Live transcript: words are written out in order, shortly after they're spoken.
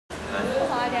为什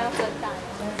么一定要睁大？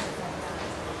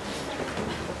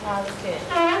我怕他是 gay，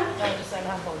 让你删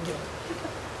他朋友。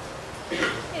可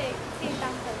以当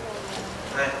朋友吗？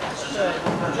对，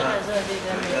我觉得男生的地跟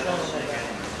女生的那个，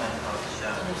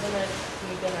女生的地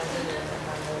跟男生的蛮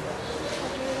多的。我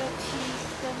觉得 T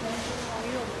跟男生好，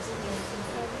因为我们是女生，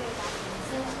所以可以当女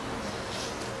生。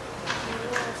如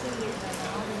果是女的，然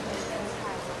后你可以跟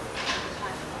菜好，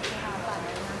因为他的伴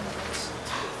侣他们都吃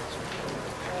醋。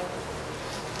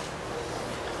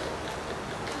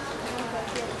那个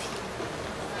电梯。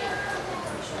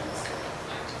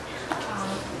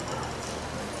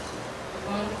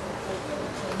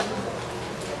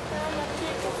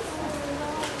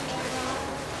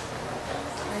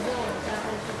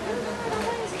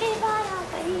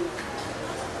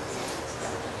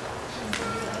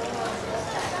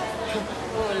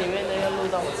我们里面的要录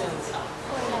到我这样子。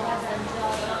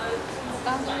我刚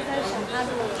刚在想，他如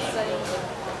果有声音的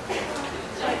话，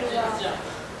他就要。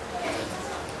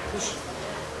不行。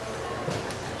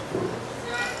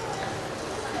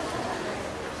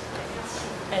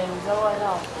你知道外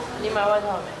套？你买外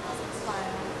套没？买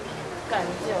了。干，你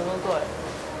这有那么贵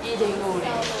？1050。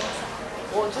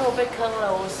我就被坑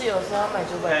了，我是有时候要买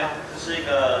980。这是一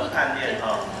个探店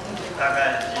哈，大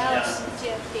概是这样。还有时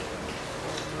间订，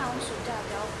他们暑假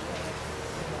比较便宜。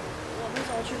我那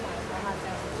时候去买的时候，他这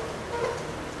样做。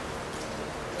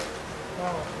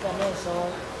然后在那个时候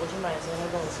我去买的时候，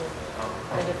他跟我说，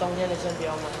那个冬天的先不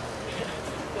要买。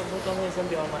跟我说冬天先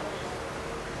不要买。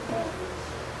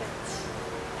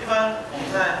一般我们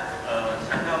在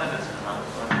强调那个脂肪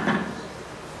酸，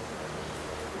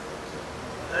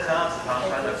在强调脂肪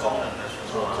酸的功能的时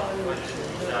候啊，会去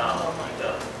提到一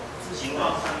个形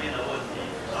状上面的问题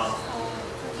啊。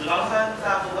脂肪酸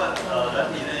大部分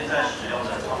人体内在使用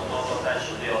的差不多都在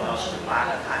16到18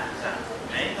个碳以上，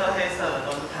每一颗黑色的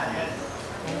都是碳原子。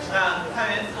那碳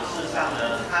原子事实上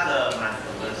呢，它的满足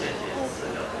的键节是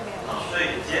4个啊，所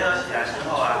以结合起来之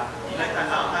后啊，你会看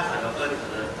到它整个分子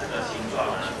的这个形状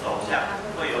呢，走向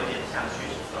会有一点像锯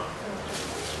齿状，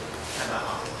看到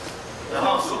啊。然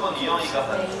后如果你用一个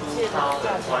很粗糙的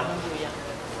关，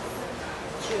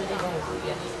去的地方也不一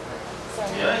样。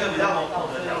你用一个比较笼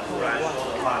统的角度来说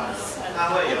的话呢，它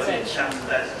会有点像是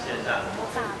在直线上。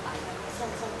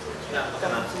这样看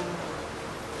吗？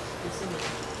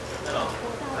这种，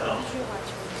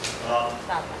好，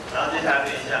然后接下来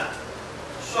变一下，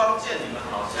双键你们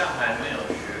好像还没有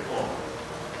学过。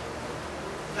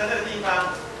在这个地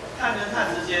方，碳跟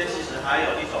碳之间其实还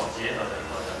有一种结合的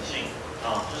可能性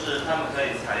啊，就是它们可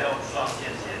以采用双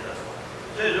键结合。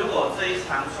所以如果这一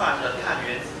长串的碳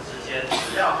原子之间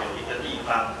只要有一个地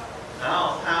方，然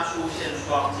后它出现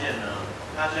双键呢，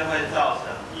它就会造成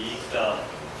一个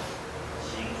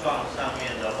形状上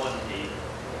面的问题。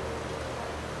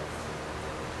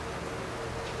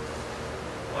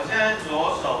我现在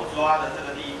左手抓的这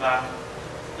个地方，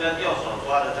跟右手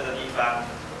抓的这个地方，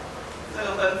这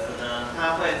个分子呢，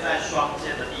它会在双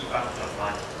键的地方转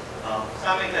弯。啊，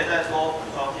上面可以再多补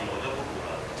充几个，我就不补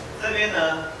了。这边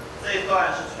呢，这一段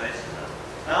是垂直的，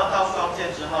然后到双键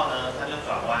之后呢，它就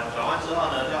转弯，转弯之后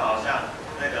呢，就好像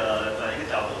那个转一个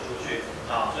角度出去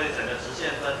啊，所以整个直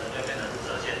线分子就变成是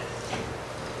折线。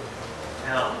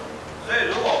看到？所以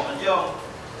如果我们用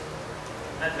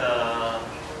那个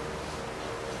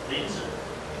磷脂，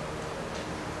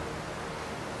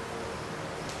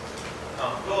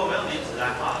如果我们用磷脂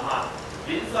来画的话，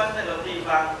磷酸那个地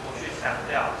方不去强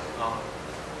调啊。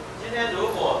今天如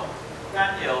果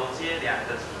甘油接2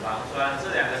个脂肪酸，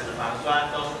这2个脂肪酸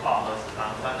都是饱和脂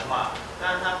肪酸的话，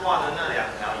那它画的那2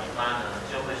条尾巴呢，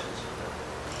就会是直的。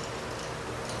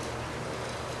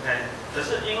OK， 可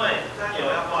是因为甘油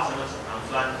要画什么脂肪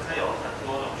酸，它有很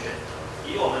多种选择。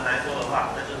以我们来说的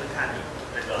话，那就是看你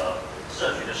那个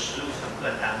摄取的食物成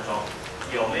分当中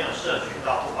有没有摄取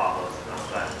到不饱和脂肪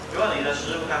酸。如果你的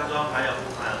食物当中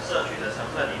摄取的成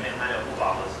分里面含有不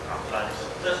饱和脂肪酸，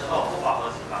这时候不饱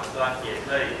和脂肪酸也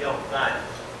可以用在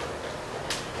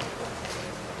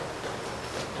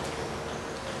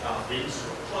磷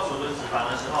脂或储存脂肪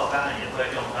的时候，当然也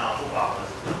会用到不饱和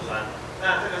脂肪酸。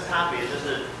那这个差别就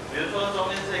是，比如说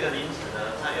中间这个磷脂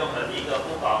呢，它用了一个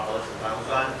不饱和脂肪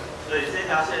酸，所以这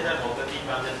条线在某个地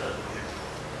方就折出去。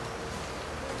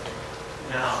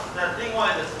好，那另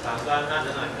外的脂肪酸，它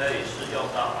仍然可以是用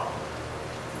到饱和。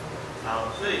好，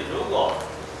所以如果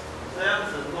这样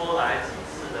子多来几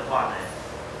次的话呢，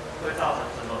会造成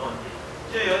什么问题？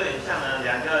就有点像呢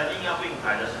，2个硬要并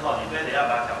排的时候，你非得要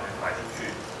把脚给排出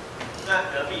去，那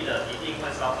隔壁的一定会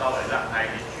稍微让开一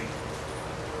点距离。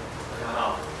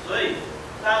好，所以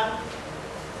当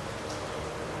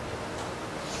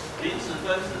磷脂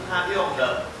分子它用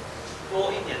的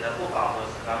多一点的不饱和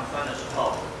脂肪酸的时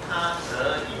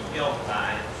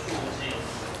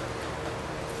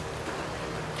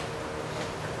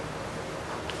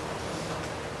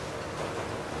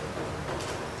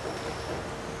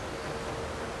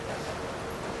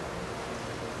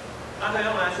它可以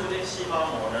用来促进细胞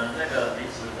膜呢那个离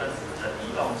子分子的移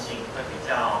动性会比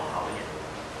较好一点。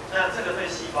那这个对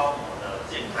细胞膜的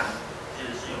健康其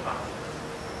实是有帮助的。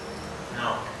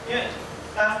因为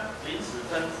当离子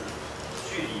分子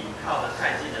距离靠得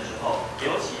太近的时候，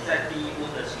尤其在低温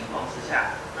的情况之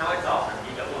下，它会造成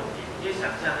一个问题。你可以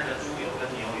想象那个猪油跟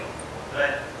牛油，对不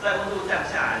对？在温度降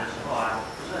下来的时候啊，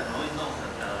不是很容易弄成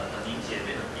凝结，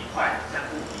变成一块像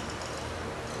固体，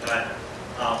对不对？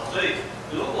所以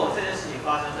如果这件事情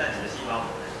发生在你的细胞膜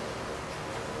内，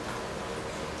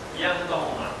一样是动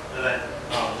物嘛，对不对？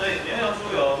所以牛油、猪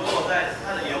油如果在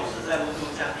它的油脂在温度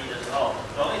降低的时候，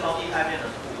容易从液态变成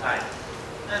固态。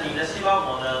那你的细胞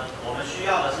膜呢？我们需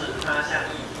要的是它像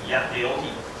液体一样流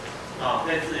体，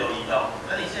可以自由移动。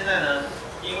那你现在呢？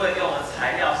因为用了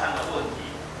材料上的问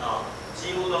题，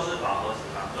几乎都是饱和脂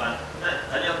肪酸，那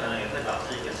很有可能也会导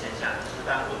致一个现象，就是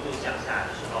当温度降下来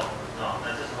的时候，那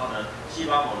这时候呢，细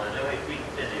胞膜呢就会变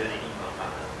得有点硬邦邦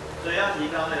的。所以要提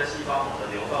高那个细胞膜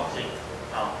的流动性，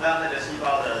让那个细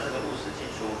胞的这个入室进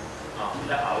出，比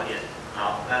较好一点。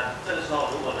好，那这个时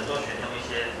候如果能够选用一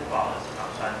些不饱和脂肪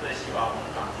酸，对细胞膜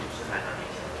的帮助是还蛮明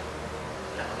显的。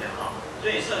了解哈，所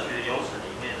以摄取的油脂里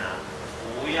面呢，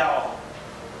不要，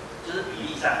就是比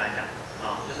例上来讲，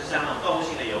就是像那种动物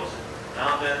性的油脂，然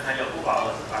后跟含有不饱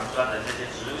和脂肪酸的这些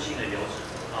植物性的油脂，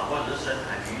或者是深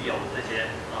海鱼油这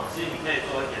些，其实你可以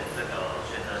做一点这个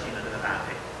选择性的这个搭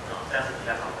配，这样是比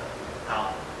较好的。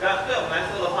好，那对我们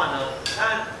来说的话呢，当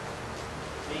然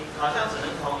你好像只能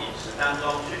从饮食当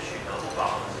中去取得不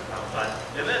饱和脂肪酸，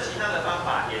有没有其他的方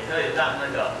法也可以让那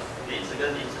个离子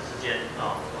跟离子之间，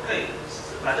可以，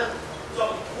反正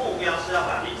目标是要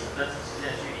把离子跟离子之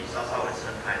间的距离稍微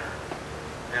撑开的。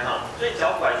所以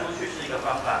脚拐出去是一个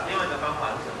方法，另外一个方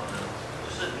法是什么呢？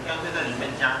就是你干脆在里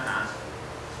面加杂质。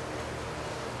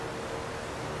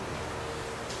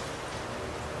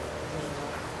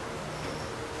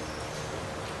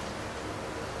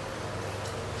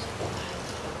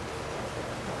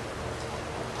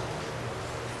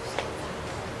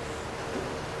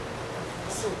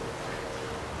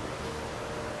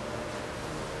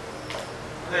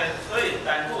对，所以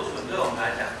胆固醇对我们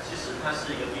来讲，其实它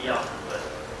是一个必要成分。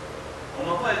我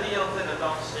们会利用这个东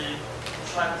西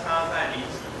穿插在离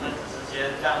子分子之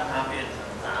间，让它变成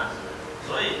杂质。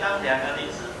所以当两个离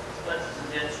子分子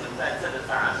之间存在这个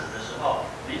杂质的时候，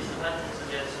离子分子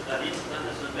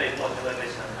是被迫就会被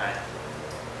撑开。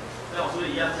那我是不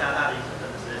是一样加大离子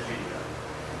分子之间距离了？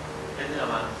可以听懂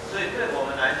吗？所以对我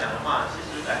们来讲的话，其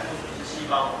实胆固醇是细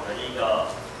胞膜的一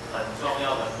个很重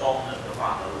要的功能的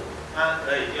化合物。它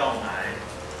可以用来，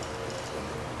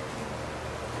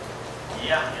一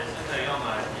样也是可以用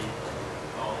来提供。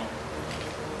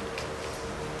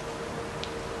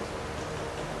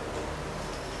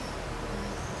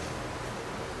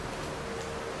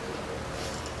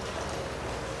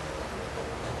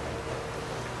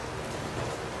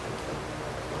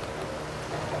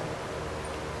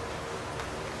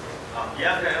一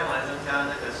样可以用来增加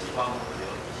那个细胞膜的流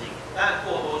体性，但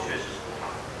过多确实是不好。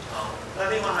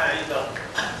那另外还有一个，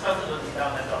上次有提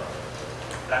到那个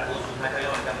胆固醇还可以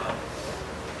用来干嘛？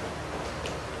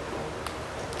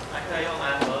还可以用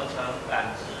来合成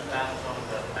胆汁当中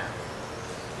的胆。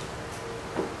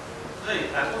所以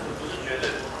胆固醇不是绝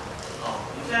对不好。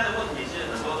我们现在的问题其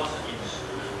实很多都是饮食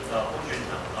的不均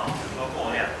衡，比如说过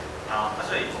量。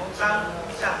所以当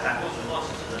像胆固醇或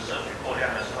脂质的摄取过量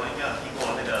的时候，应该有听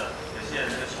过那个有些人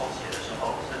那个抽血的时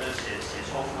候，甚至血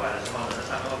抽出来的时候呢，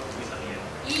上面会浮一层盐。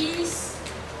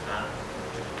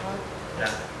这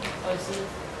样。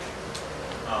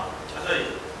所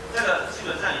以这个基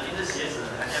本上已经是血脂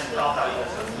含量高到一个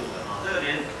程度了这个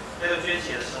连那个捐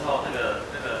血的时候，那个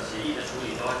血液的处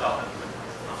理都会造成困难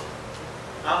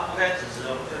好 ，OK， 脂质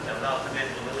我们就讲到这边，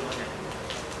有没有什么问题？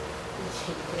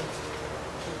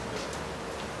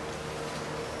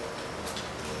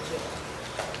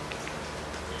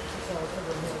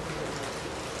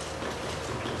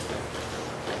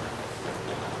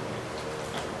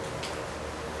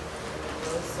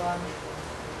酸。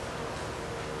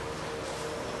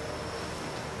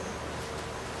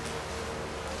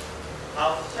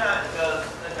好，下一个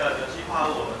那个有机化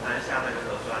合物，我们谈一下那个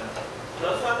核酸。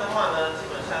核酸的话呢，基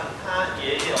本上它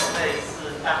也有类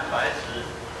似蛋白质。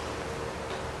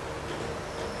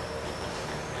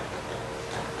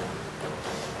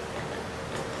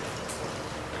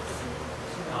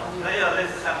它也有类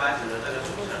似蛋白质的这个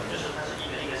组成，就是它是一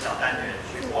个小单元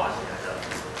去挂起来的。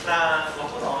那所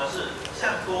不同的是，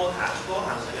像多糖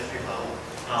是个聚合物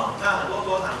那很多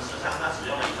多糖实际上它只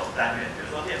用了一种单元，比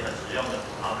如说淀粉只用了葡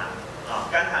萄糖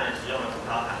甘糖也只用了葡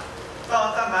萄糖。到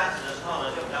了蛋白质的时候呢，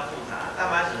就比较复杂，蛋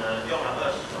白质呢用了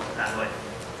20种单位，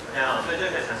对所以就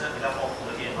可以产生比较丰富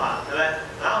的变化，对不对？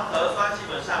然后核酸基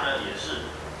本上呢也是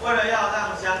为了要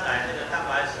让将来那个蛋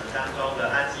白质当中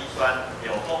的氨基酸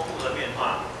有丰富的变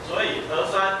化，所以核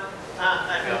酸它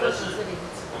代表的是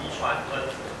遗传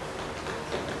分子，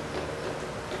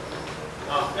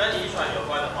跟遗传有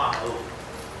关的化合物。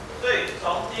所以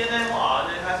从 DNA 或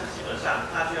RNA 开始，基本上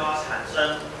它就要产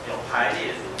生有排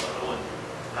列组合的问题。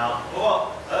好，不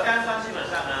过核苷酸基本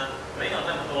上呢没有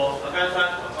那么多，核苷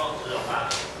酸总共只有8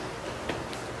种。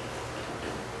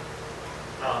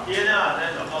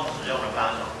DNA 总共只用了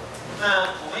8种。那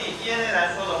我们以 DNA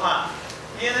来说的话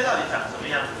 ，DNA 到底长什么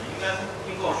样子？你应该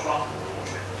听过双股螺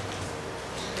旋。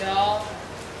有。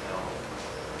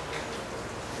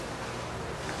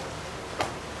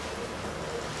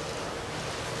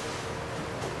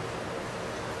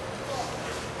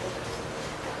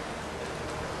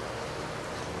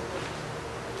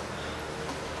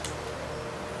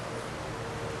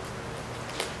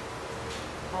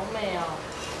好美哦！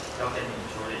交给你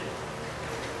处理，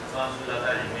装塑料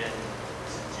袋里面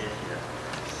是结体的，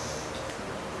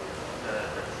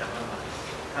想办法，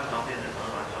看旁边的方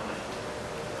法装的。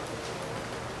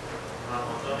往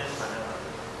中间传就好，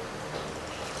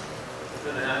这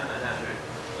等下传下去。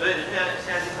所以你现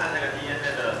在去看那个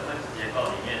DNA 的分子结构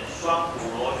里面，双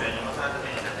股螺旋有没有看到这边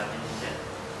有2条平行线？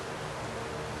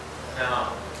看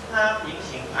到，它平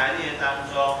行排列当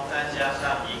中再加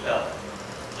上一个。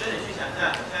所以你去想一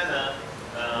下，你现在呢，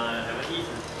有个梯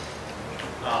子，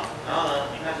然后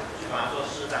呢，你开始去把它做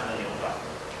适当的扭转。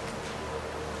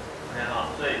OK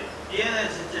所以 DNA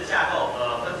的架构，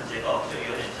分子结构就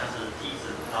有点像是梯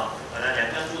子，本来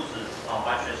2根柱子，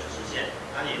完全是直线，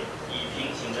那你以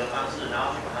平行的方式，然后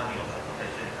去把它扭转。OK，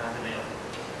 所以你看它这边有平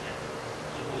行线，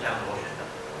是互相螺旋的。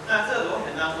那这个螺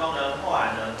旋当中呢，后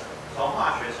来呢，从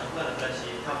化学成分的分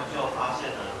析，他们就发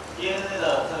现呢 ，DNA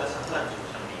的这个成分组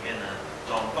成里面呢。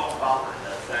总共包含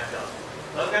了3个，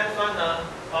核苷酸呢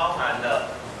包含了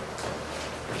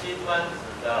氢分子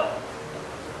的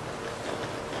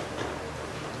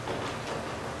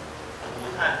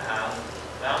五碳糖，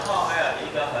然后还有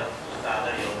一个很复杂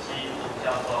的有机物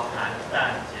叫做含氮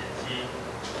碱基，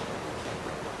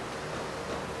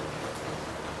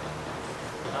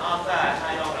然后再来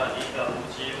它用了一个无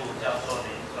机物叫做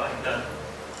磷酸根。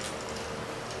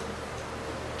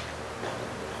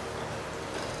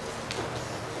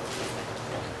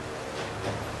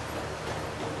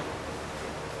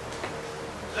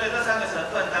所以这3个成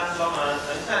分当中呢，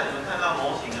等一下你们看到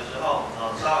模型的时候，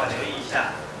稍微留意一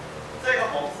下，这个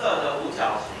红色的五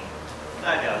角形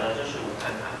代表的就是五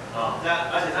碳糖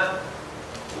而且它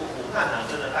五碳糖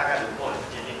真的大概如果也是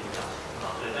接近五角形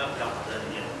所以这样比较好认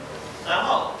一点。然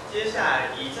后接下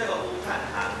来以这个五碳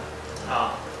糖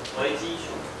为基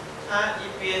础，它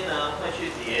一边呢会去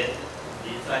连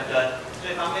磷酸根，所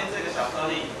以旁边这个小颗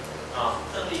粒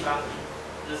正立方体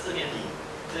是四面体，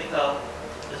这颗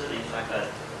就是磷酸根。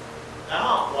然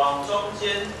后往中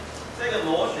间这个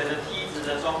螺旋的梯子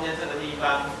的中间这个地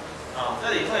方，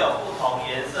这里会有不同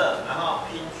颜色，然后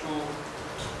拼出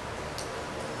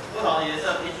不同颜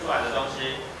色拼出来的东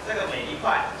西。这个每一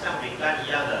块像饼干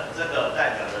一样的，这个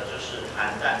代表的就是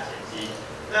含氮碱基。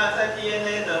那在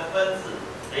DNA 的分子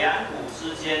2股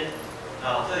之间，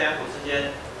这2股之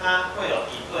间，它会有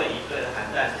一对一对的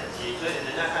含氮碱基。所以你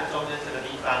等一下看中间这个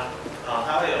地方，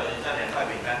它会有点像2块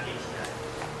饼干拼起来。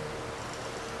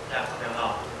这样 OK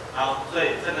好，所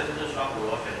以这个就是双股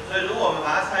螺旋。所以如果我们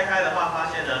把它拆开的话，发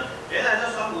现呢，原来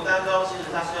这双股当中其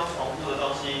实它是用重复的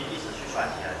东西一直去串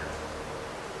起来的。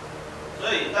所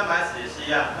以蛋白质也是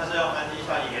一样，它是用氨基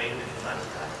酸一个一个去串起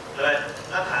来，对不对？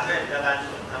那糖类比较单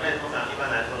纯，糖类通常一般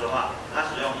来说的话，它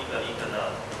使用一个一个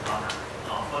的高糖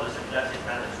或者是比较简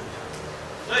单的组成。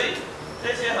所以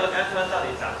这些核苷酸到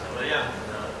底长什么样子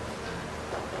呢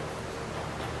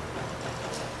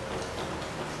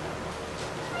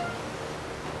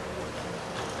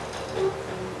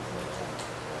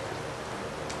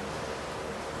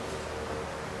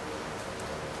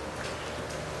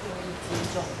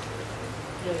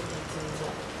？6亿斤重。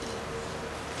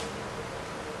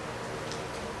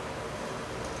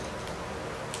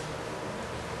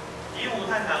以五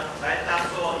碳糖来当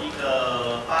做一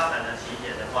个发展的起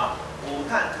点的话，五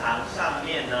碳糖上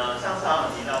面呢，上次好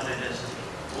像提到这件事情，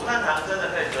五碳糖真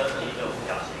的可以折成一个五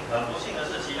角形。很不幸的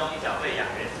是，其中一角被氧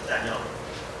原子占用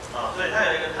了，所以它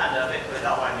有一个碳呢被推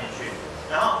到外面去。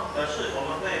然后，可是我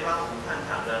们可以帮五碳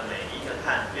糖的每一个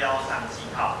碳标上记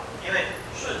号，因为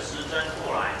顺时针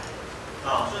过来，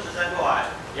顺时针过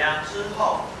来，2之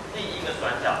后另一个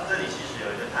转角，这里其实有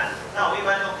一个碳。那我们一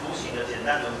般用图形的简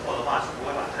单轮廓的话，是不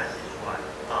会把碳写出来的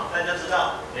那你就知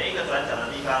道每一个转角的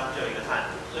地方就有一个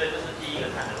碳，所以这是第一个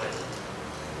碳的位置。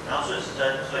然后顺时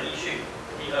针，所以依序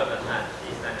第2个碳、第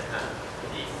3个碳、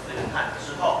第4个碳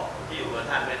之后，第5个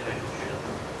碳被推出去了。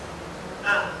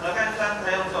那核苷酸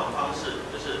它用这种方式，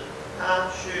就是它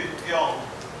去用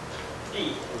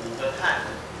第5个碳。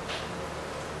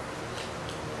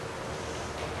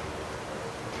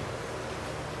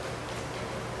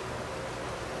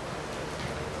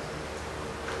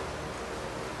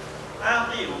它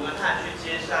用第5个碳去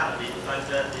接上磷酸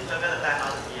根，磷酸根的代号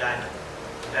是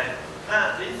Di。OK，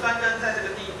 那磷酸根在这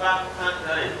个地方，它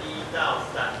可以1到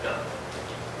3个，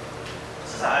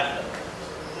至少要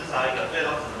1个，最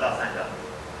多只能到3个。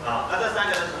那这3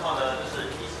个的时候呢，就是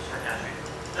一起传下去，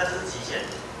那这是极限。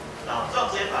这种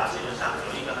接法基本上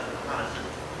有一个很可怕的是，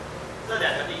这2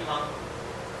个地方，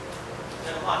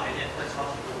那个化学键会超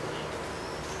级不稳定，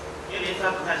因为磷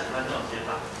酸不太喜欢这种接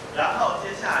法。然后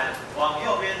接下来往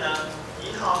右边呢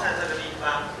，1号碳这个地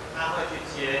方，它会去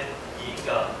接一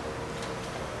个，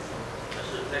就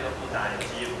是这个复杂有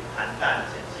机物含氮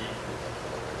碱基。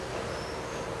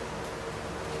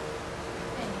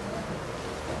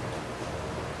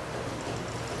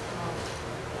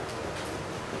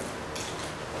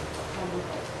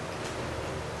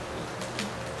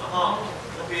然后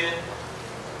这边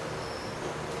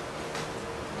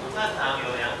主碳糖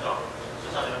有2种。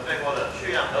至少你们背过的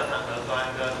去氧核糖核酸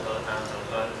跟核糖核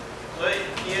酸，所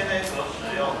以 DNA 所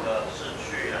使用的是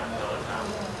去氧核糖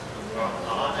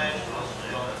，RNA 所使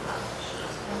用的糖是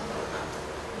核糖。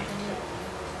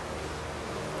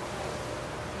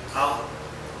好，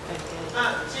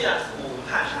那既然是5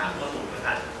碳糖都是5个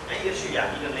碳，一个去氧，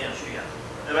一个没有去氧，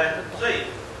对不对？所以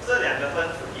这2个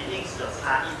分子一定是有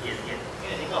差一点点，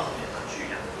因为已经告诉你了去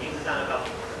氧，名字上就告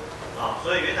诉你了。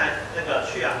所以原来那个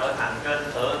去氧核糖跟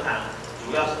核糖。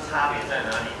主要是差别在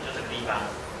哪里？就这个地方。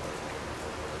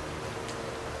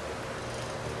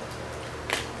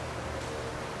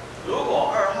如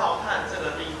果2号碳这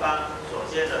个地方所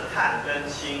接的碳跟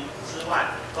氢之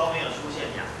外都没有出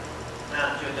现氧，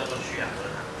那就叫做去氧核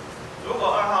糖。如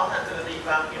果2号碳这个地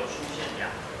方有出现氧，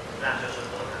那就是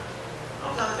核糖。我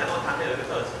们上次讲过，糖类有一个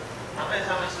特质，糖类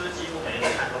上面是不是几乎每一个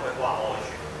碳都会挂 OH？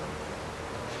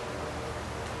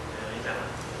 有印象吗？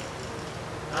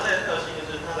糖类的特性就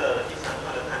是它的一长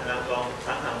串的碳当中，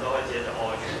常常都会接着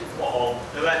OH 或 O，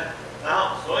 对不对？然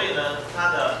后所以呢，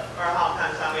它的2号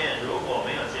碳上面如果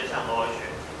没有接上 OH，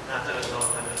 那这个时候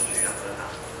它就是去氧核糖。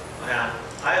OK 啊，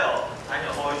还有含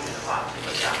有 OH 的话，基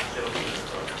本上就是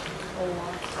核糖。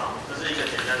好，这是一个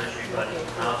简单的区分。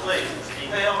所以你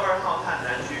可以用2号碳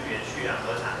来区别去氧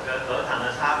核糖跟核糖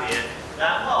的差别。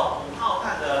然后5号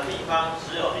碳的地方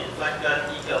只有磷酸根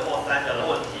1个或3个的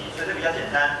问题，所以这比较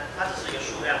简单，它只是一个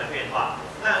数量的变化。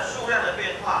那数量的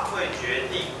变化会决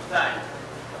定在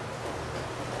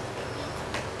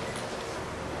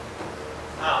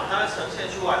它会呈现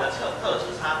出来的特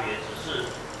质差别，只是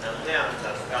能量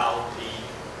的高低。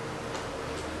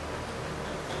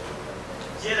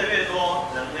接的越多，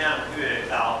能量越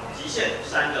高，极限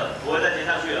3个，不会再接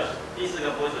上去了，第4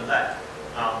个不会存在。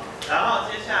然后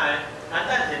接下来含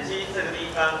氮碱基这个地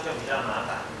方就比较麻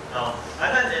烦。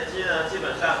含氮碱基呢，基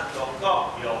本上总共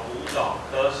有5种，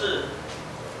可是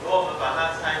如果我们把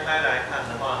它拆开来看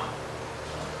的话，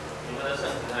你们的圣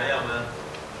子还要吗？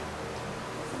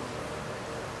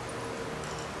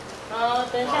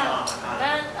等一下，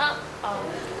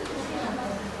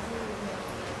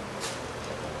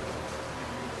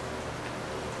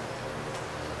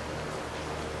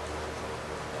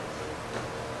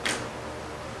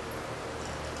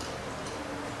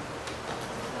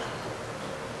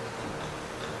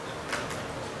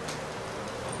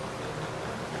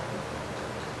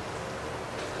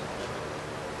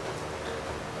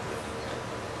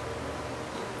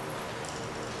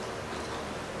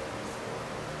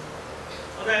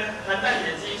含氮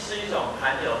碱基是一种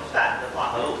含有氮的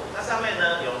化合物，它上面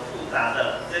呢有复杂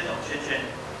的这种圈圈，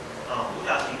五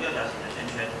角形、六角形的圈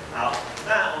圈。好，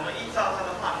那我们依照它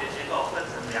的化学结构分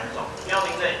成2种，标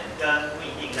零类跟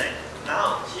嘧啶类。然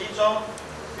后其中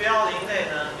标零类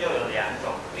呢又有2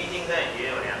种，嘧啶类也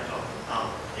有2种。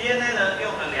DNA 呢用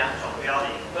了2种标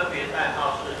零，分别代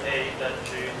号是 A 跟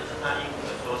G， 这是它英文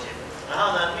的缩写。然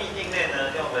后呢，嘧啶类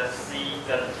呢用了 C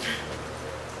跟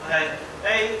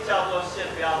G。A 叫做线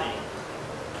标零，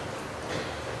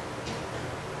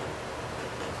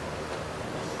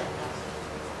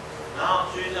然后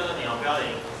G 叫做鸟标零。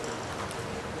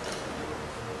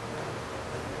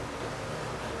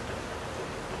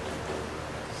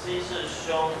C 是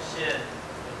胸腺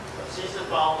 ，C 是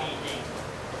胞嘧啶，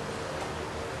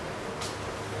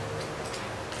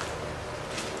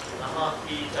然后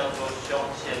T 叫做胸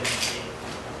腺嘧啶。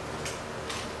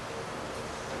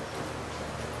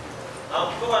好，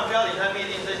不管标题和嘧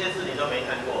啶这些字你都没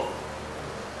看过。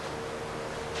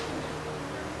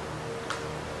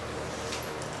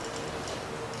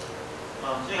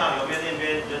幸好有边念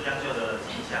边，你就将就的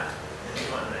记一下，没习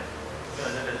惯对，不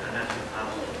然这个很难去擦。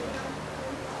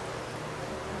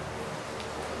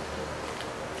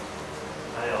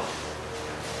还有，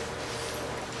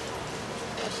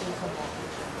要写什么？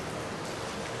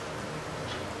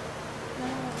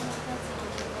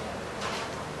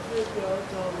是标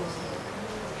准吗？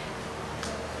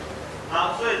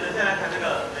好，所以等下来看这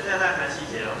个，等下再谈细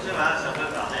节哦，先把它成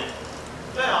分表内。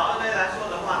对RNA来说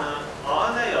的话呢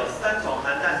，RNA 有3种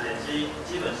含氮碱基，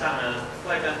基本上呢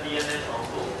会跟 DNA 重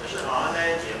复，就是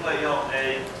RNA 也会用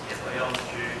A， 也会用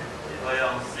G， 也会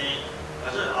用 C，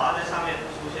 可是 RNA 上面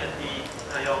不出现 D，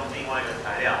 那用另外一个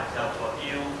材料叫做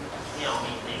U 尿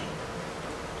嘧啶。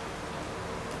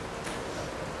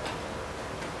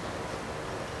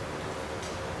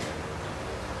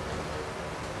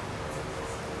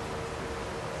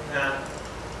那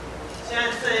现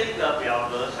在这一个表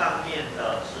格上面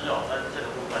的只有 N 这个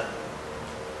部分，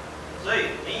所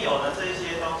以你有的这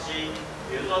些东西，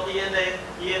比如说 DNA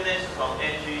是从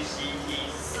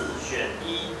AGCT 4选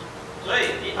1，所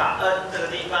以你把 N 这个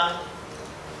地方，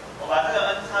我把这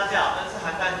个 N 擦掉 ，N 是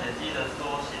含氮碱基的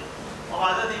缩写，我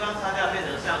把这个地方擦掉，变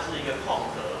成像是一个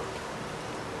空格。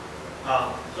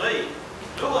好，所以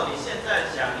如果你现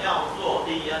在想要做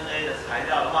DNA 的材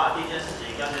料的话，第一件事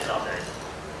情要先找谁？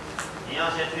你要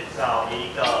先去找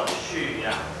一个去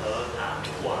氧核糖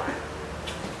过来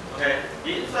 ，OK，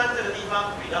 磷酸这个地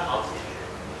方比较好解决，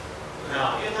有没有？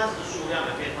因为它是数量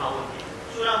的变化问题，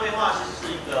数量变化其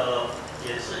实是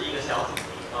也是一个小主题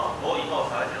哦，我以后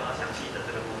才会讲到详细的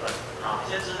这个部分。好，你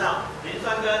先知道磷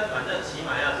酸根，反正起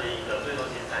码要结1个，最多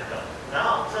结3个，然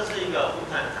后这是一个无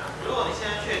碳糖。如果你现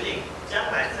在确定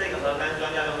将来这个核苷酸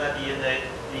要用在 DNA，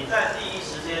 你在第一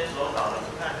时间所找的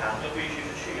无碳糖就必须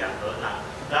是去氧核糖。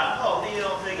然后利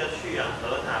用这个去氧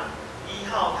核糖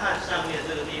1号碳上面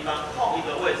这个地方空一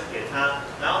个位置给它，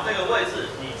然后这个位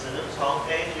置你只能从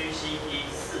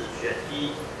AGCT 4选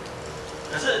1。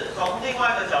可是从另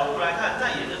外一个角度来看，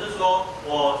那也就是说，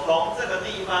我从这个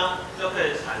地方就可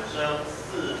以产生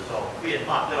4种变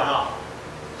化，对吧？哈，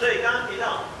所以刚刚提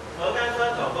到核苷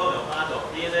酸总共有8种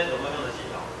 ，DNA 总共用了几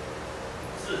种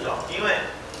？4种，因为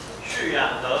去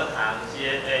氧核糖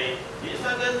接 A， 磷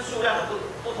酸根数量的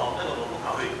不同，那个我们不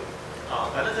考虑。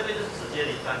好，反正这边就是只接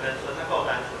磷酸根，所以它够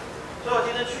单纯。所以我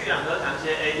今天去氧核糖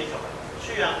接 A 1种，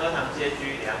去氧核糖接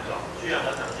G 2种，去氧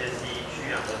核糖接 C，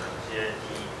 去氧核糖接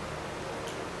D。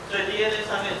所以 DNA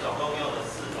上面总共用了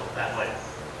4种单位。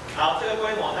好，这个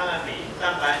规模当然比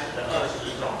蛋白质的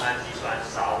20种氨基酸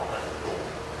少很多。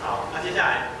好，那接下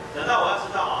来等到我要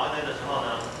知道 RNA 的时候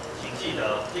呢，请记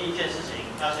得第一件事情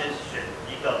要先选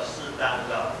一个适当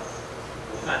的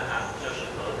无碳糖，就是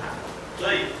核糖。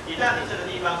所以一旦你这个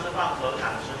地方是放核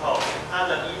糖之后，它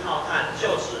的1号碳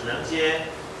就只能接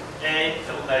A，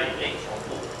 可不可以？重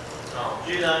复。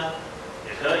G 呢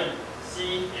也可以。C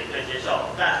也可以接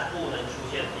受，但不能出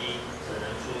现 D， 只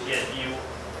能出现 U。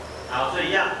好，所以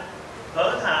一样，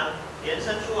核糖延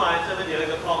伸出来，这边留一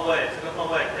个空位，这个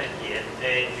空位可以填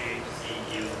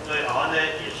AGCU， 所以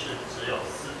RNA 也是只有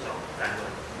4种单位。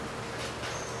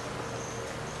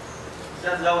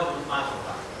现在知道为什么是8种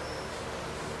吧？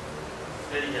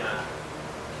可以理解吗？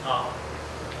好，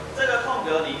这个空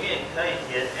格里面可以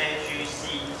填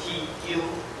AGCTU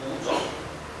 5种。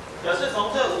可是从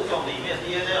这5种里面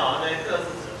 ，DNA、RNA 各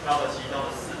自只挑了其中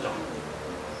的4种，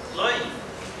所以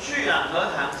去氧核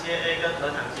糖接 A 跟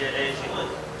核糖接 A， 请问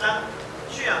当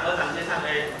去氧核糖接上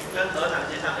A 跟核糖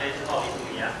接上 A 之后，一不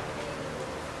一样？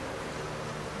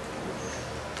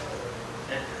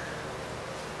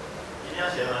一定要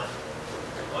写吗？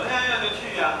我现在用一个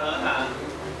去氧核糖，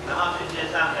然后去接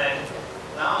上 A，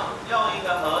 然后用一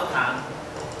个核糖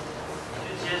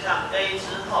去接上 A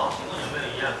之后，请问有没有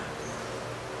一样？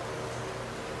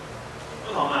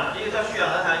不同嘛，一个叫去氧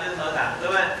核糖，一个是核糖，对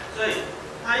不对？所以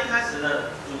它一开始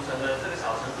的组成的这个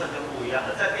小成分就不一样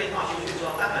了，在变化出去之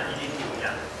后，当然一定不一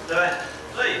样，对不对？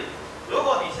所以如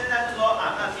果你现在是说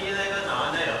啊，那 DNA 跟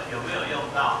RNA 有没有用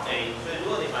到 A？ 所以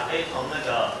如果你把 A 从那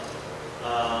个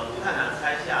无碳糖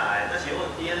拆下来，那请问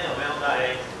DNA 有没有用到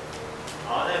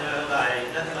A？RNA 有没有用到 A？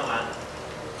 这样听懂吗？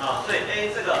啊，所以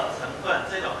A 这个成分，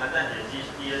这种含氮碱基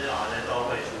DNA、RNA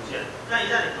都会出现。那一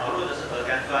旦你讨论的是核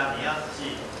苷酸，你要仔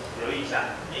细留意一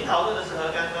下，你讨论的是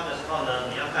核苷酸的时候呢，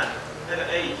你要看那个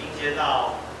A 已经接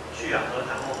到去氧核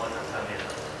糖或核糖上面了，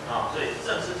啊，所以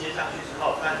正式接上去之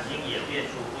后，它已经演变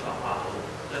出不同化合物。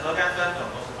所以核苷酸总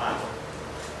共是8种，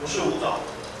不是5种。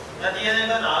那 DNA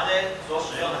跟 RNA 所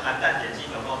使用的含氮碱基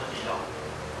总共是几种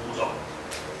？5种。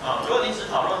如果你只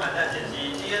讨论含氮碱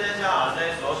基 ，DNA 交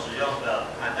RNA 所使用的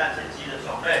含氮碱基的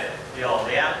种类有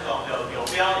2种，有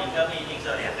标零跟嘧啶这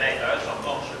2类，而总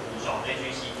共是5种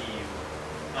AGCTU。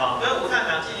跟无碳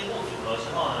糖进一步组合之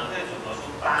后呢，可以组合出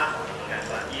8种核苷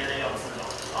酸 ，DNA 用4种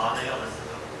，RNA 用了4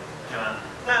种，对吗？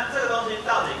那这个东西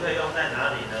到底可以用在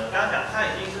哪里呢？刚刚讲它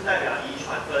已经是代表遗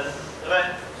传分子，对不对？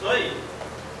所以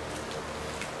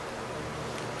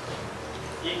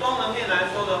以功能面来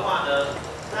说的话呢，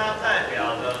它代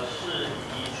表的是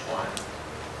遗传，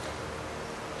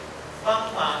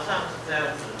方法上是这样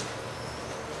子。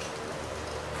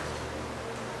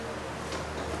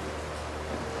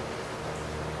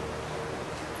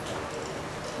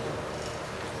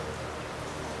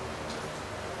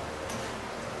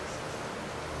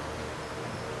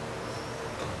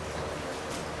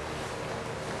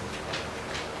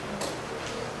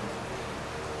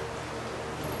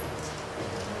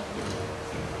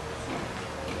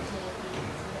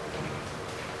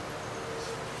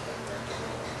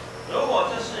如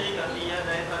果这是一个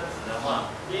DNA 分子的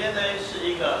话 ，DNA 是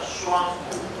一个双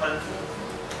股分子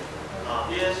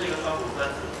，DNA 是一个双股分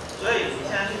子，所以你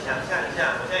现在去想象一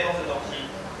下，我现在用这个东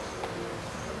西，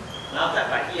然后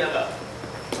再摆第2个，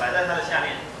摆在它的下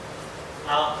面，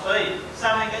好，所以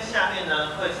上面跟下面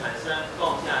呢会产生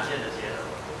共下键的结合。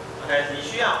OK， 你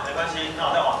需要没关系，那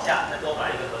我再往下再多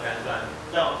摆1个核苷酸，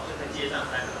这样就可以接上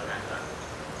3个核苷酸。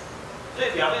所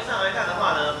以表面上来看的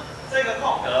话呢，这个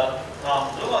空格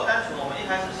如果单纯我们一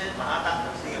开始先把它当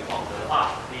成是一个空格的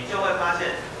话，你就会发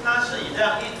现它是以这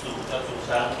样一组的组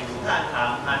成，乳碳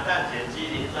糖、含氮碱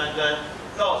基、磷酸根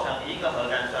构成1个核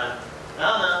苷酸，然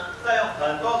后呢，再用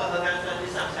很多个核苷酸去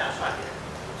上下串联，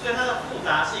所以它的复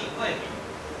杂性会比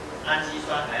氨基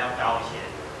酸还要高一些。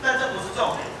但这不是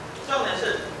重点，重点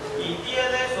是以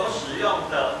DNA 所使用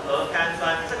的核苷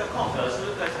酸，这个空格是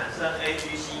不是可以产生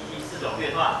AGCT 4种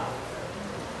变化？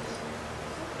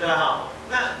对吧？哈，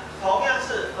那同样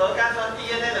是核苷酸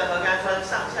DNA 的核苷酸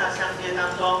上下相接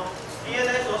当中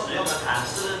 ，DNA 所使用的糖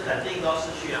是不是肯定都是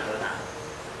去氧核糖？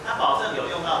它保证有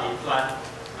用到磷酸。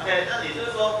OK， 那也就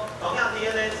是说，同样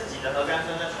DNA 自己的核苷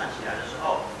酸在串起来的时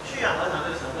候，去氧核糖这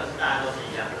个成分是大家都是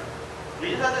一样的，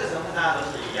磷酸这个成分大家都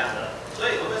是一样的，所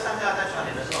以我在上下在串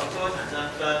联的时候，就会产生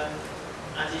跟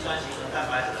氨基酸形成蛋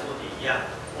白质的问题一样。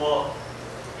我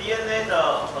DNA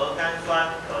的核苷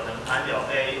酸可能含有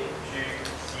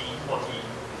A、G、C 或 T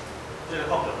这个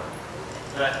空格嘛，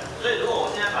对，所以如果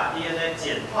我现在把 DNA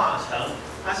简化成，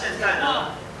它现在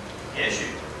呢，也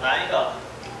许来一个，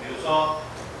比如说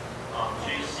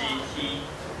GCT，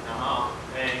 然后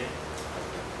A。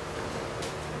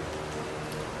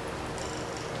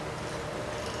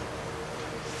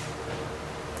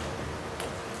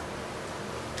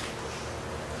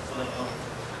不能用，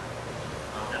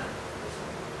这样。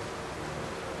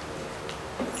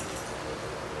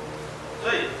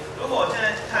所以，如果我现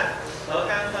在看核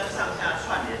苷酸上下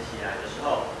串联起来的时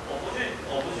候，我不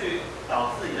去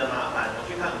找自己的麻烦，我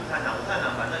去看无碳糖，无碳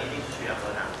糖反正一定是去氧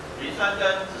核糖，磷酸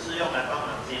根只是用来帮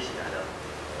忙接起来的。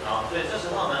好，所以这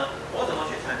时候呢，我怎么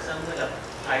去产生这个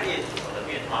排列组合的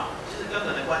变化？其实根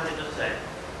本的关键就是谁？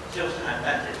就是含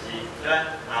氮碱基，对不对？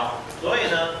好，所以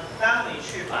呢，当你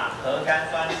去把核苷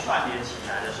酸串联起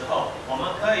来的时候，我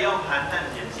们可以用含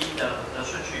氮碱基的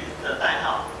顺序的代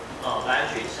号来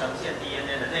去呈现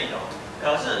DNA 的内容。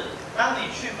可是，当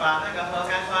你去把那个核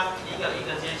苷酸一个一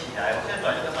个接起来，我现在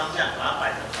转一个方向，把它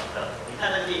摆成横的，你看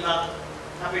那个地方，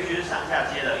它必须是上下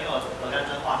接的，因为我核苷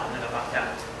酸画成那个方向，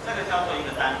这个叫做一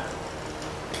个单核。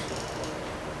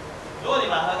如果你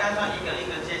把核苷酸一个一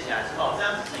个接起来之后，这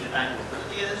样只是一个单股，可是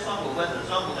DNA 是双股分子，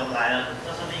双股怎么来呢？这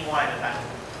是另外一个单股。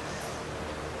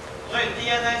所以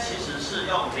DNA 其实是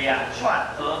用2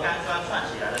串核苷酸串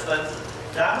起来的分子，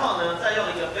然后呢，再用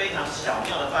一个非常巧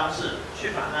妙的方式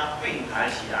去把它并排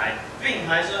起来。并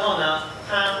排之后呢，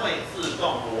它会自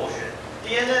动螺旋。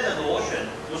DNA 的螺旋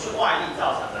不是外力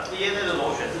造成的 ，DNA 的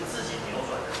螺旋是自己扭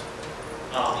转的。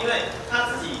因为它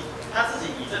自己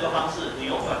以这个方式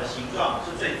扭转的形状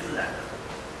是最自然的，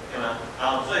对吗？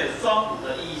所以双股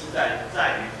的意义是在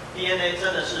于 DNA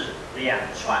真的是2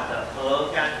串的核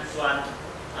苷酸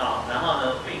然后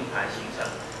呢并排形成。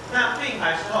那并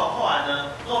排之后，后来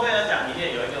呢，诺贝尔奖里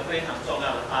面有一个非常重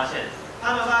要的发现，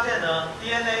他们发现呢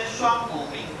DNA 双股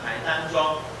并排当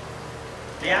中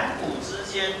，2股之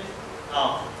间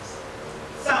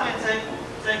上面这一股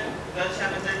跟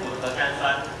下面这一股的核苷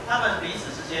酸，它们彼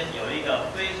此之间有一个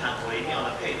非常微妙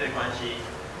的配对关系。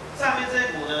上面这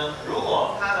一股呢，如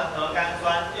果它的核苷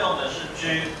酸用的是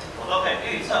G， 我都可以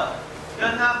预测，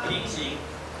跟它平行、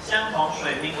相同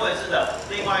水平位置的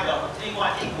另外一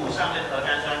股上面的核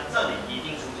苷酸，这里一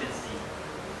定出现 C，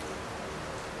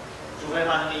 出除非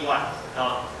发生意外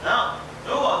啊。然后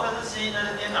如果这是 C， 那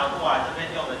就颠倒过来，这边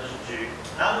用的就是 G。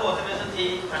然后如果这边是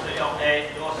T， 它就用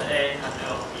A； 如果是 A， 它就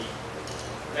用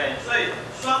T。OK， 所以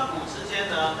双股之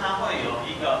间呢，它会有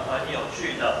一个很有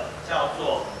趣的叫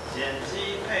做碱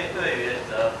基配对原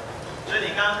则。所以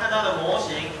你刚刚看到的模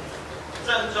型，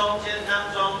正中间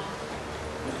当中。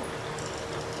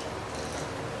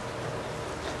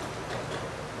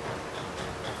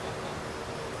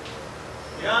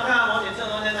你刚刚看到模型正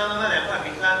中间当中那2块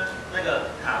饼干，那个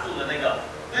卡住的那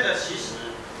个其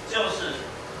实就是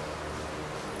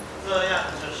这样，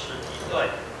就是一对。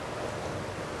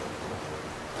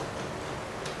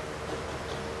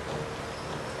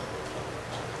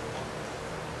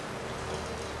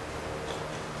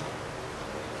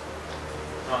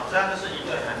这样就是一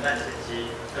对含氮碱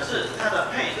基，可是它的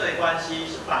配对关系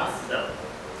是绑死的，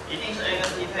一定是 A 跟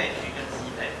T 配 ，G 跟 C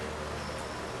配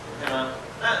 ，OK 吗？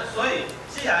那所以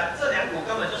既然这2股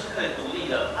根本就是可以独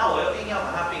立的，那我又硬要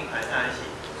把它并排在一起，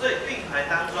所以并排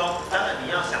当中，当然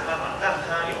你要想办法让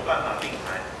它有办法并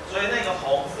排，所以那个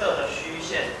红色的虚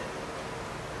线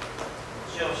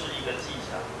就是一个技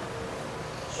巧。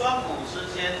双股之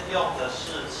间用的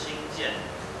是氢键，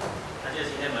还记得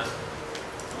氢键吗？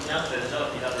我们讲水的时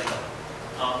候提到这个。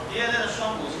DNA 的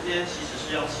双股之间其实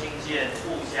是用氢键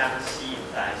互相吸引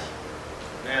在一起，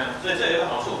没有？所以这有一个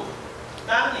好处。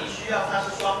当你需要它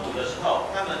是双股的时候，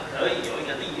它们可以有一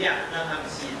个力量让它们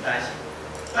吸引在一起。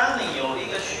当你有一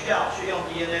个需要去用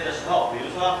DNA 的时候，比如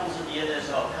说要复制 DNA 的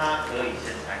时候，它可以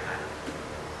先拆开。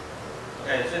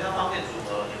OK， 所以它方便组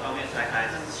合，也方便拆开，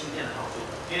这是氢键的好处。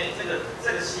因为这个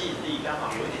吸引力刚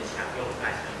好有一点强，又不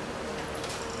太强。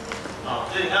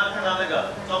所以你刚刚看到那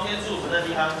个中间柱子那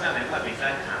地方像2块饼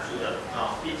干卡住的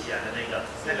闭起来的那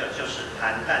个就是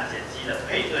含氮碱基的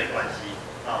配对关系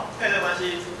配对关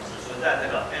系只存在这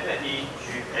个 A 配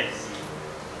B、G 配 C。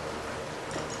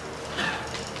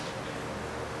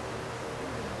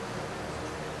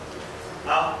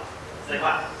好，这一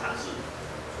块尝试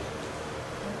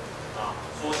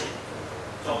缩写、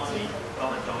中文题都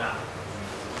很重要。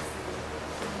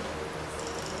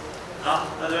好，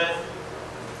到这边。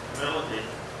没有问题。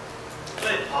所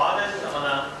以RNA是什么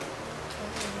呢？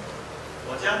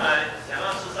我将来想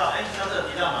要制造，像这个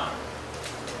提到嘛，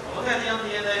我们可以利用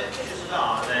DNA 去制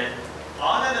造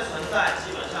RNA。RNA 的存在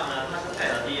基本上呢，它是配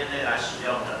合 DNA 来使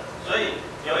用的。所以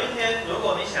有一天，如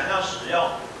果你想要使用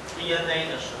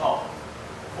DNA 的时候，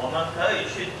我们可以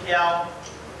去挑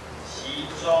其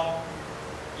中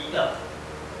一个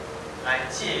来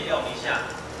借用一下，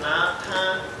拿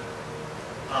它。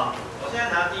我现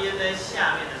在拿 DNA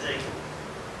下面的这一股，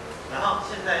然后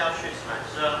现在要去产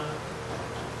生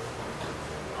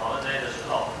RNA 的时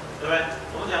候，对不对？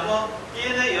我们讲说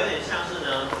DNA 有点像是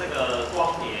呢这个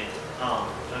光碟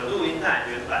录音带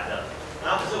原版的，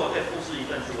然后可是我可以复制一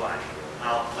份出来。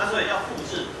好，那所以要复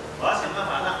制，我要想办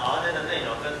法让 RNA 的内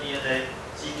容跟 DNA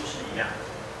几乎是一样，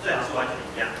最好是完全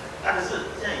一样。可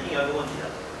是现在已经有一个问题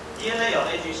了 ，DNA 有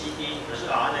AGCT， 可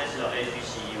是 RNA 只有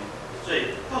AGCU， 所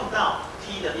以碰到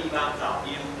T 的地方找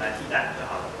U 来替代就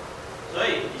好了。所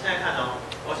以你现在看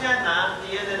我现在拿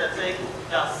DNA 的这一股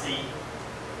叫 C，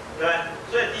 对不对？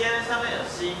所以 DNA 上面有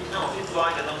C， 那我去抓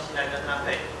一个东西来跟它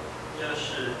配，就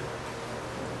是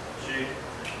G。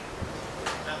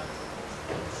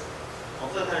红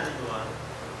色看得清楚吗？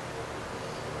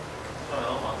算了，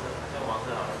用黄色，用黄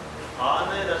色好了。好，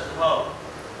那个时候，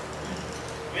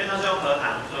因为它是用核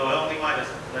糖，所以我用另外一个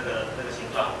那个形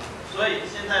状。所以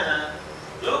现在呢？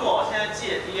如果我现在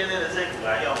借 DNA 的这一股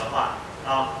来用的话，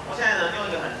我现在呢用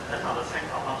一个很好的参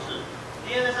考方式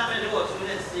 ，DNA 上面如果出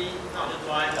现 C， 那我就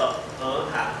抓一个核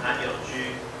糖含有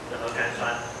G 的核苷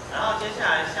酸，然后接下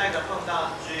来下一个碰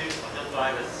到 G， 我就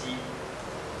抓一个 C，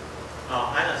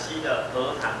 含有 C 的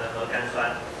核糖的核苷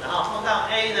酸，然后碰到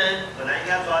A 呢，本来应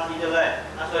该抓 T， 对不对？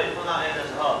那所以碰到 A 的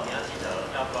时候，你要记得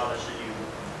要抓的是 U，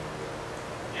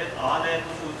 因为 RNA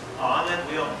不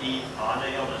用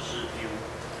T，RNA 用的是 U。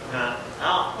然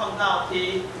后碰到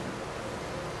T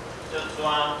就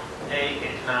抓 A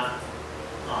给它，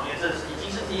因为这已经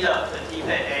是 T 了，所以 T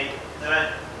配 A， 对不对？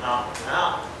然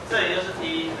后这里又是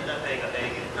T， 那就配一个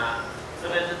A 给它，这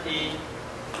边是 T，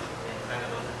 3个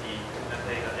都是 T， 再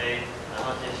配一个 A， 然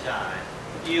后接下来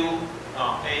U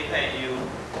A 配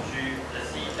U，G 的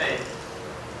C 配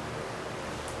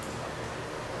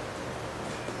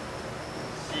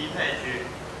G。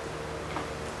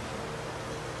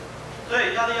所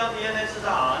以要利用 DNA 制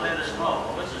造 RNA 的时候，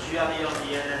我们只需要利用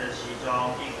DNA 的其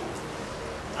中一股，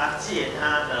借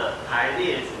它的排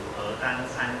列组合当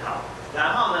参考，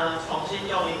然后呢重新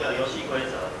用一个游戏规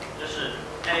则，就是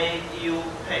AU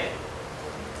配，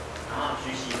然后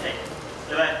GC 配，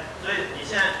对不对？所以你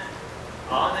现在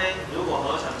RNA 如果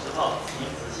合成之后，请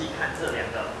仔细看这两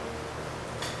个，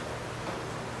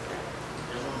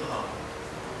有什么不同？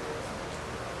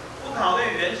不考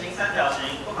虑圆形三角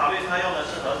形，不考虑它用的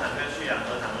是核糖跟去氧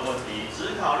核糖的问题，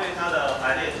只考虑它的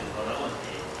排列组合的问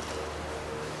题。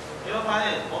你会发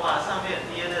现，我把上面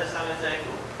DNA 上面这一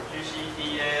组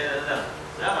GCDA 等等，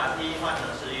只要把 T 换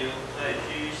成是 U， 所以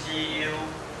GCU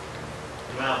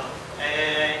有没有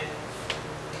AAA？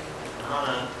 然后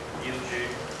呢 UG，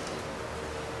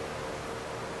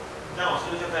 这样我是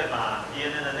不是就可以把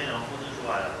DNA 的内容复制出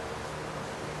来了？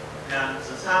对啊，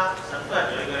只差成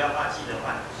分有一个要把记得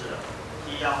换，是的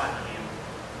 ，T 要换成 U，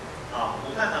 啊，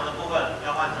五碳糖的部分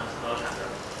要换成是合产的。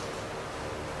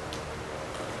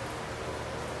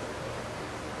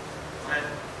OK，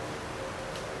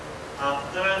 好，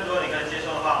这边如果你可以接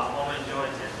受的话，我们后面就会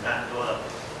简单多了。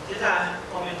接下来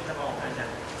后面再帮我看一下。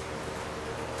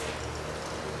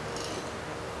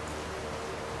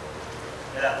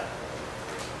对的。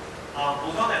好，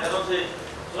补充两个东西，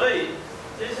所以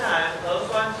接下来核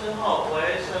酸之后，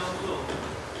维生素。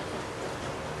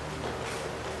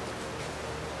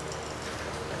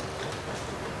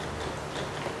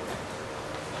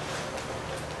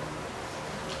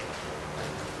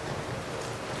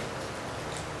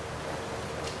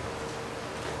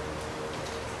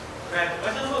对，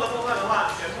维生素的部分的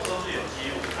话，全部都是有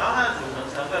机物，然后它的组成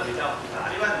成分比较复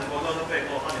杂，一般你们国中都背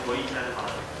过，帮你回忆一下就好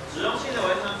了。脂溶性的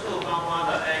维生素包括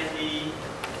的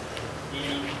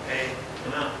A、D、E、K， 有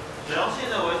没有？水溶性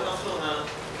的维生素呢，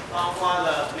包括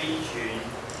了 B 群，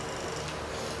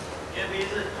因为 B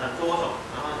是很多种，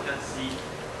然后跟 C。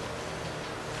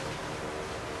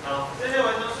好，这些维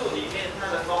生素里面它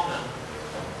的功能。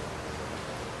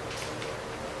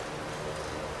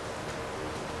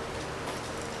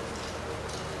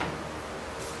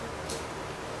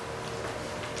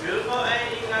比如说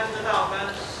A 应该知道跟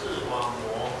视网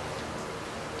膜，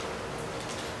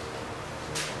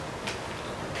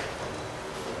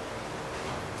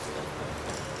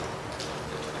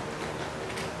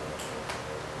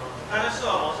它跟视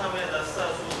网膜上面的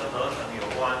色素的合成有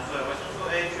关，所以维生素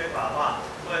A 缺乏的话，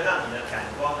会让你的感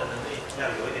光的能力要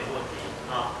有一点问题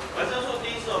啊。维生素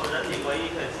D 是我们人体唯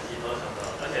一可以自己合成的，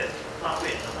而且方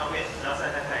便只要晒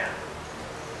太阳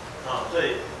啊，所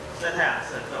以晒太阳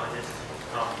是很重要的一件事情。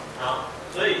好，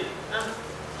所以那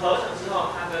合成之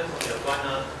后，它跟什么有关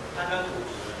呢？它跟骨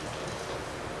质、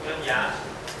跟牙齿，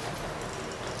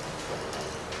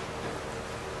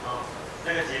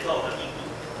那个结构的硬度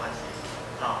有关系。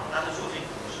它是促进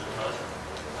骨质合成。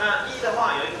那E的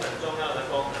话有一个很重要的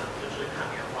功能，就是抗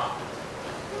氧化。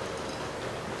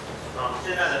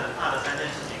现在人很怕的三件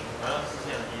事情，好像之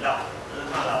前有提到，就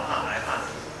是怕老、怕癌、怕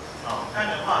死。抗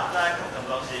氧化，大家看什么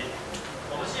东西？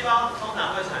我们细胞通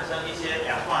常会产生一些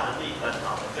氧化能力很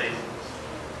好的废物，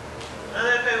那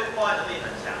这些废物破坏能力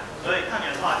很强，所以抗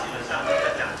氧化基本上就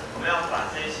是讲，我们要把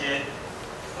这些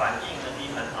反应能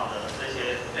力很好的这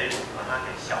些废物把它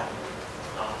给消灭。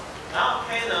然后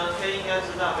K 呢 ，K 应该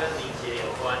知道跟凝结有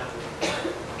关。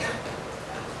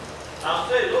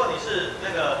所以如果你是那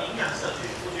个营养摄取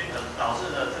不均衡导致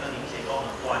的这个凝结功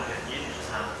能不完全，也许是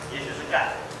它，也许是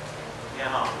钙。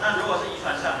那如果是遗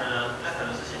传上的呢？那可能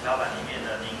是血小板里面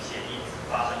的凝血因子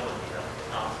发生问题的。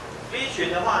B 群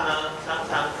的话呢，常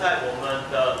常在我们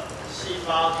的细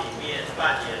胞里面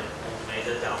扮演辅酶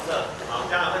的角色。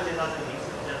将来会介绍这个名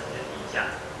词，我现在直接提一下。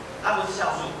它不是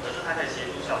酵素，可是它可以协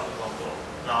助酵素工作。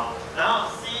然后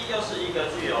C 又是一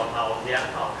个具有良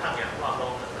好抗氧化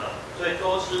功能的，所以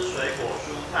多吃水果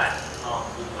蔬菜，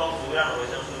补充足量的维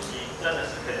生素 C， 真的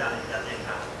是可以让你比较健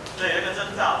康。所以有一个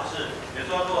征兆就是，比如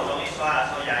说如果容易刷牙的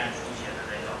时候牙龈出血的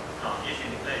那种，也许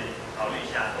你可以考虑一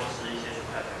下多吃一些蔬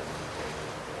菜水果。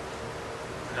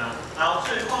然后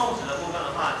至于矿物质的部分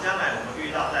的话，将来我们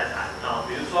遇到再谈。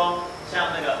比如说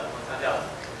像那个我擦掉了，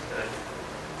对，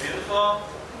比如说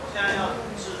我现在要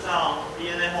制造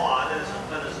DNA 或 RNA 的成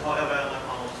分的时候，要不要用到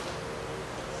矿物质？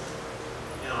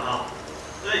没有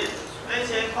所以那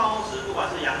些矿物质，不管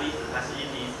是阳离子还是阴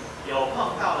离子，有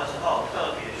碰到的时候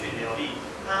特别去留意。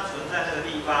它存在这个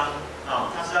地方，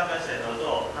它是要跟谁合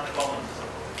作？它的功能是什么？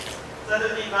在这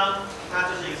个地方，它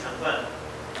就是一个成分，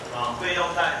会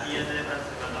用在 DNA 分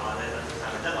子跟 RNA 分子上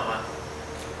面，这样懂吗？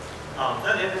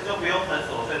这里就不用很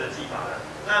琐碎的记法了。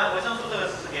那维生素这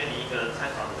个只是给你一个参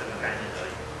考的这个概念而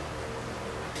已。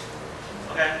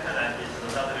OK， 看来也只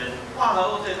能到这边。化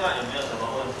合物这段有没有什么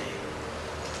问题？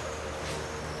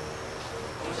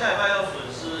我们下礼拜又损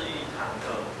失1堂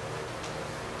课，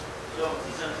所以我们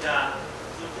只剩下。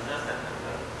就只剩3堂课。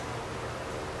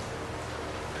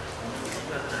我们自习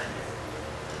课是哪一节？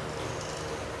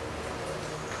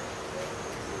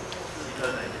自习课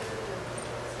哪一节？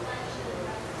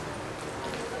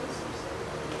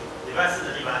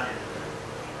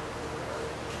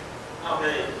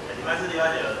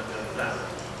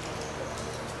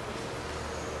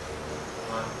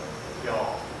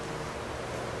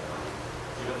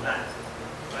在？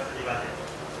快是第8点。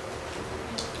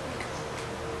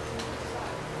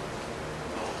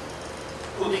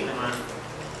固定的吗？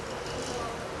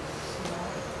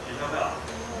取消不了。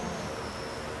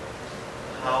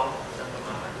好，这个麻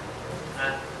烦。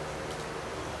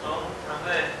从糖类、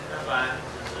蛋白、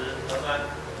脂质、核酸。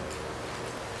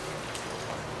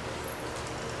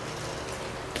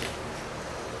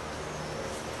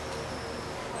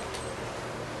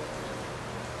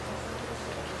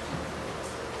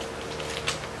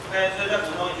OK， 所以再补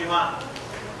充一句话，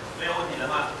没有问题的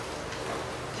话，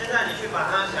现在你去把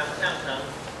它想象成，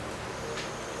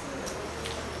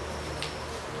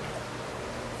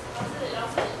老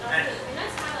师，你在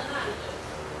插的那里，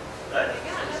对，你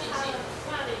刚才在插的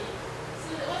那里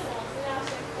是为什么是要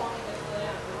先框一个这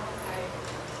样，然后才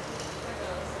那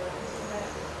个水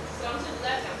溶性不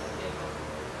在讲这边吗？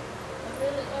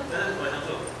这是维生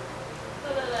素。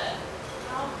对，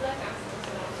然后不在讲什么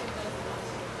水溶性跟什么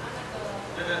性啊那个。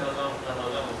这跟核酸无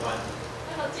关。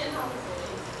那个箭号是什么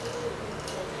意思？就是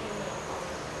我这边没有放。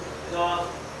你说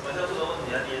维生素的问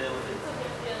题还是 DNA 的问题？这边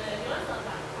DNA，你为什么把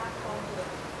它框住？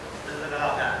就是这个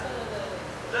好看。对。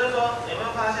就是说，有没有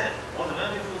发现我怎么样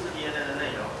去复制 DNA 的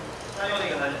内容？它用了一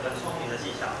个很聪明的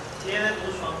技巧。DNA 不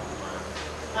是双股吗？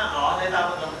那 RNA 大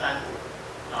部分都是单股。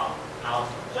好，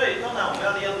所以通常我们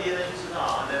要利用 DNA 去制造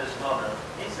RNA 的时候呢，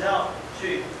你只要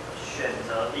去选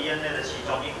择 DNA 的其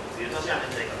中一股，比如说下面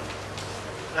这个，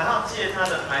然后借它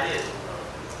的排列组合，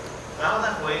然后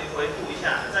再回顾一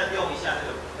下，再用一下这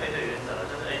个配对原则，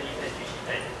就是 AD 配 GC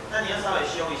配。那你要稍微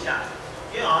修一下，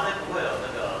因为 RNA 不会有那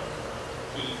个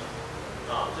T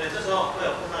所以这时候会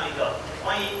有碰到一个，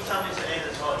万一上面是 A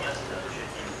的时候，你要记得去选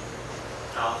D。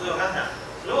好，所以我刚讲，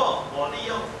如果我利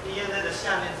用 DNA 的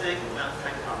下面这一股那样参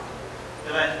考，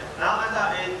对不对？然后按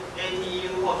照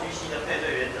ATU 或 GC 的配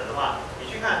对原则的话，你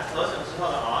去看合成之后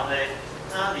的 RNA，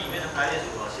 它里面的排列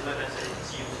组合是会跟谁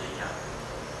几乎是一样，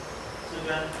是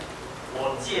跟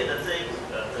我借的这一股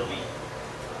的隔壁。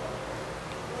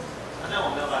那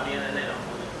我没有把 DNA 内容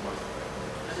复制出来，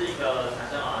这是一个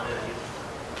产生 RNA 的一个技巧。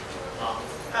好，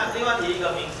那另外提一个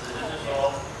名词，就是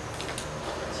说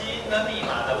基因跟密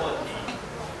码的问题。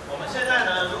我们现在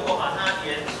呢，如果把它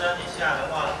延伸一下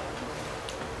的话，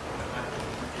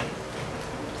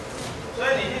所以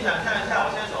你去想象一下，我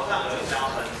现在手上有一条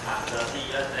很长的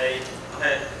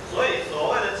DNA，OK， 所以所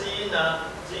谓的基因呢，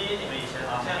基因你们以前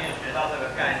好像也有学到这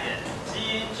个概念，基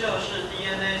因就是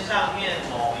DNA 上面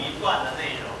某一段的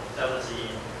内容叫做基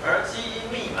因，而基因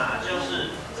密码就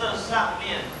是这上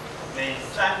面每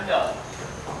3个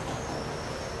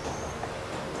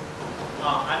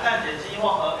含氮碱基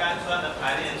或核苷酸的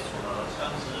排列组合称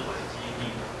之为基因密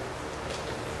码。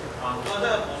如果这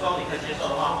个补充你可以接受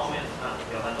的话，后面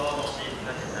有很多东西你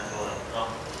可以简单说的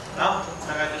好，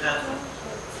大概就这样子。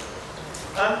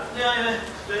另外因为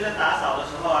所以在打扫的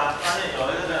时候发现有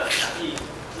一个讲义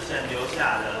之前留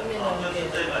下的就是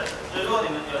这本，所以如果你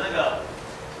们有那个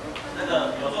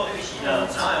有做预习的，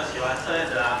然后有写完册页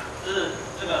的就是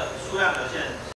这个数量有限。